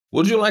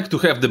Would you like to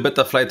have the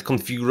Betaflight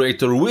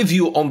Configurator with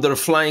you on the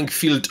flying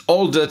field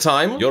all the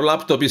time? Your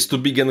laptop is too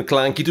big and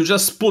clunky to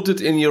just put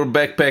it in your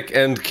backpack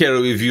and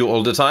carry with you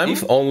all the time?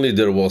 If only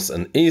there was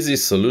an easy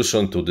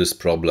solution to this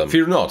problem.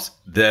 Fear not,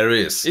 there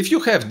is. If you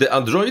have the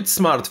Android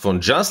smartphone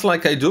just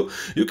like I do,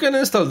 you can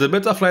install the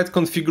Betaflight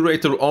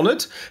Configurator on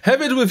it,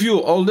 have it with you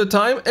all the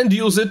time and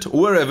use it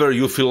wherever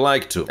you feel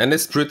like to. And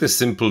it's pretty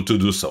simple to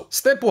do so.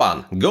 Step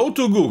 1. Go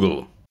to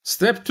Google.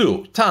 Step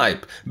 2.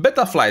 Type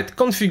Betaflight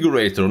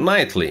Configurator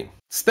nightly.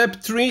 Step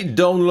 3.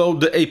 Download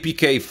the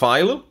APK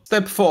file.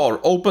 Step 4.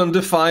 Open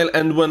the file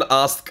and when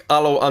asked,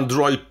 allow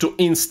Android to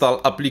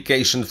install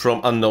application from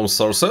unknown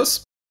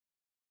sources.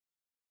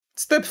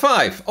 Step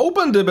 5.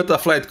 Open the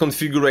Betaflight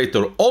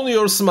Configurator on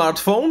your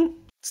smartphone.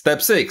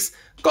 Step 6.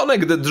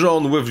 Connect the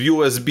drone with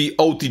USB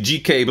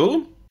OTG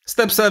cable.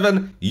 Step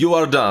 7. You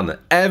are done.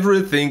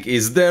 Everything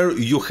is there.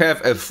 You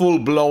have a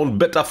full-blown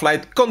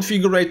Betaflight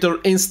Configurator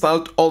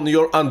installed on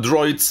your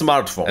Android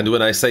smartphone. And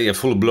when I say a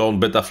full-blown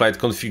Betaflight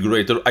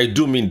Configurator, I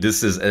do mean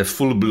this is a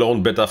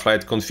full-blown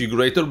Betaflight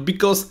Configurator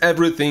because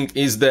everything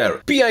is there.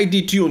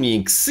 PID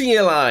tuning,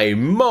 CLI,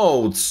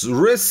 modes,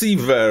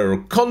 receiver,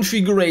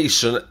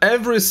 configuration,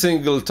 every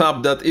single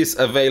tab that is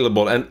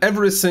available and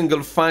every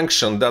single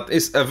function that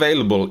is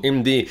available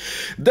in the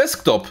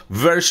desktop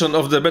version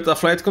of the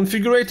Betaflight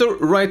Configurator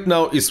right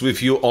now is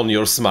with you on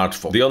your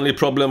smartphone. The only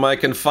problem I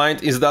can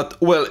find is that,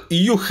 well,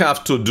 you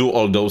have to do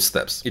all those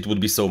steps. It would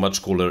be so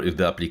much cooler if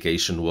the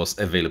application was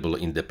available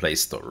in the Play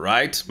Store,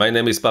 right? My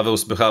name is Paweł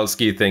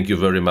Spychalski, thank you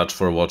very much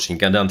for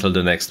watching and until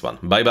the next one.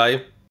 Bye bye!